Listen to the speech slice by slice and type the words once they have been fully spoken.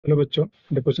Hello बच्चों,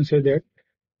 the question says that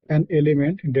an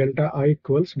element delta I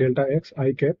equals delta x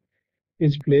I cap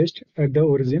is placed at the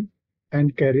origin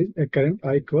and carries a current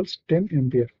I equals 10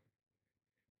 ampere.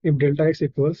 If delta x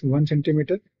equals 1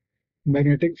 centimeter,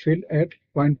 magnetic field at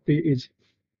point P is,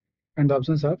 and the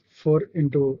options are 4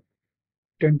 into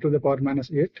 10 to the power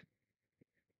minus 8,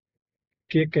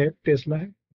 K cap Tesla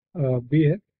है, B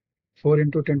है 4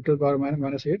 into 10 to the power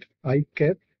minus 8, I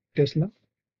cap Tesla,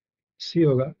 C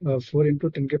होगा 4 into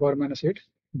 10 के power minus 8,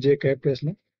 J cap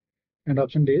Tesla, and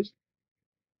option D is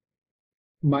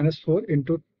 -4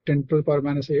 into 10 to the power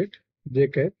minus 8 J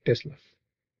cap Tesla.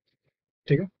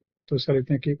 ठीक है, तो इसका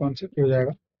लिखते हैं की कॉन्सेप्ट हो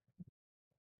जाएगा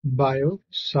बायो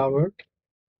सावर्ट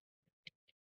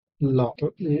लॉ।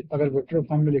 तो ये अगर वेक्टर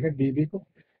फॉर्म में लिखे डीबी को,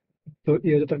 तो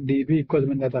ये हो जाता है डीबी इक्वल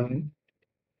बन जाता है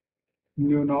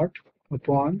mu naught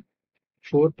upon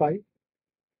 4 pi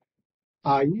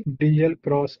I D L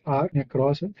cross R, या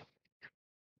क्रॉस है,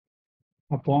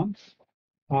 अपॉन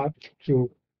आर क्यूब।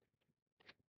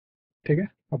 ठीक है,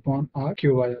 अपॉन आर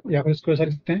क्यूब आ जाएगा, या फिर इसको ऐसा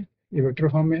लिख सकते हैं, ये वेक्टर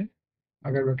फॉर्म में है।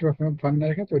 अगर वेक्टर फॉर्म में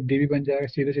रखें तो डीबी बन जाएगा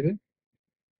सीधे सीधे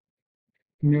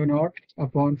mu naught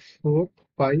upon 4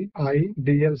 pi I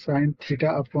D L sine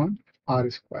theta upon are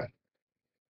square.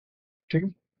 ठीक है,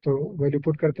 तो वैल्यू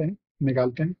पुट करते हैं,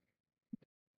 निकालते हैं,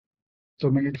 तो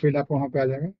मैग्नेटिक फील्ड आपको वहां पे आ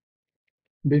जाएगा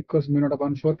B equals mu naught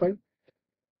upon 4 पाई।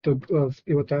 तो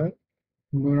ये होता है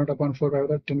म्यू नॉट अपॉन 4 पाई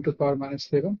होता है 10 टू द पावर माइनस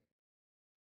 7,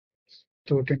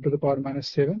 तो 10 टू द पावर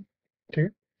माइनस 7। ठीक है,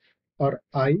 और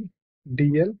I D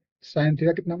L sine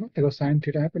theta कितना होगा, देखो साइन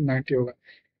थीटा है फिर 90 होगा,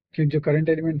 क्योंकि जो करंट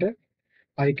एलिमेंट है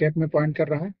आई कैप में पॉइंट कर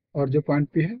रहा है और जो पॉइंट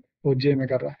पी है वो जे में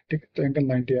कर रहा है। ठीक है, तो एंगल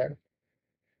 90 आएगा।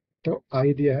 तो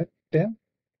आई दिया है 10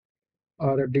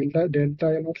 और डेल्टा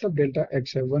डेल्टा एल मतलब डेल्टा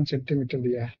एक्स है 1 सेंटीमीटर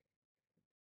दिया है,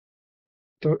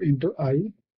 तो इंटू आई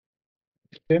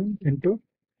 10 इंटू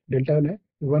डेल्टा एल है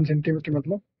 1 सेंटीमीटर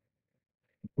मतलब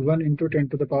 1 into 10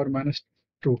 to the power minus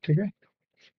 2। ठीक है,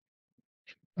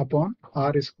 अपॉन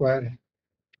आर स्क्वायर है,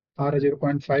 आर है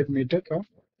 0.5 मीटर का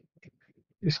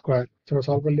स्क्वायर। चलो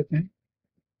सॉल्व कर लेते हैं।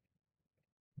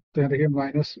 तो यहाँ देखिए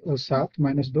 -7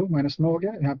 -2 -9 हो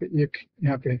गया, यहाँ पे एक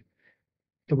यहाँ पे है,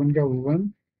 तो बन गया 1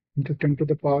 into 10 to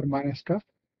the power minus का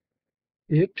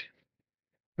 8,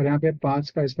 और यहाँ पे 5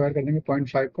 का स्क्वायर कर देंगे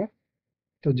 0.5 का,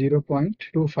 तो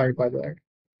 0.25 आ जाएगा।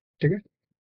 ठीक है,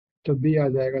 तो बी आ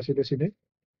जाएगा सीधे सीधे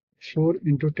 4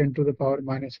 into 10 to the power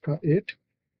minus का 8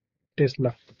 टेस्ला।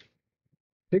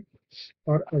 ठीक,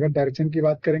 और अगर डायरेक्शन की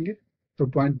बात करेंगे तो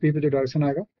पॉइंट पी पे जो डायरेक्शन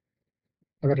आएगा,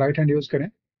 अगर राइट हैंड यूज करें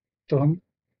तो हम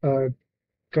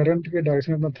करंट के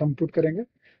डायरेक्शन में अपना थंब पुट करेंगे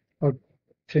और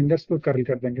फिंगर्स को कर्ल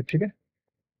कर देंगे। ठीक है,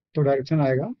 तो डायरेक्शन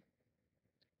आएगा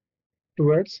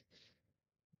टुवर्ड्स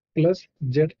प्लस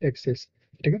जेड एक्सिस।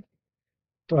 ठीक है,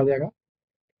 तो आ जाएगा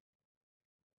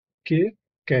के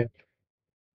कैप,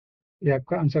 ये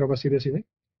आपका आंसर होगा सीधे सीधे,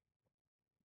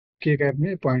 के कैप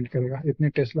में पॉइंट करेगा, इतने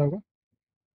टेस्ला होगा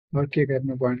और के कैप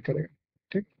में पॉइंट करेगा।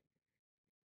 ठीक,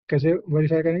 कैसे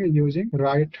वेरीफाई करेंगे, यूजिंग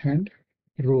राइट हैंड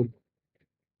रूल।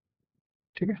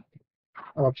 ठीक है,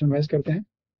 अब ऑप्शन वाइज करते हैं,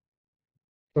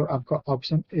 तो आपका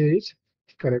option A is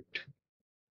correct.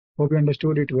 Hope you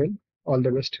understood it well, all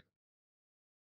the best.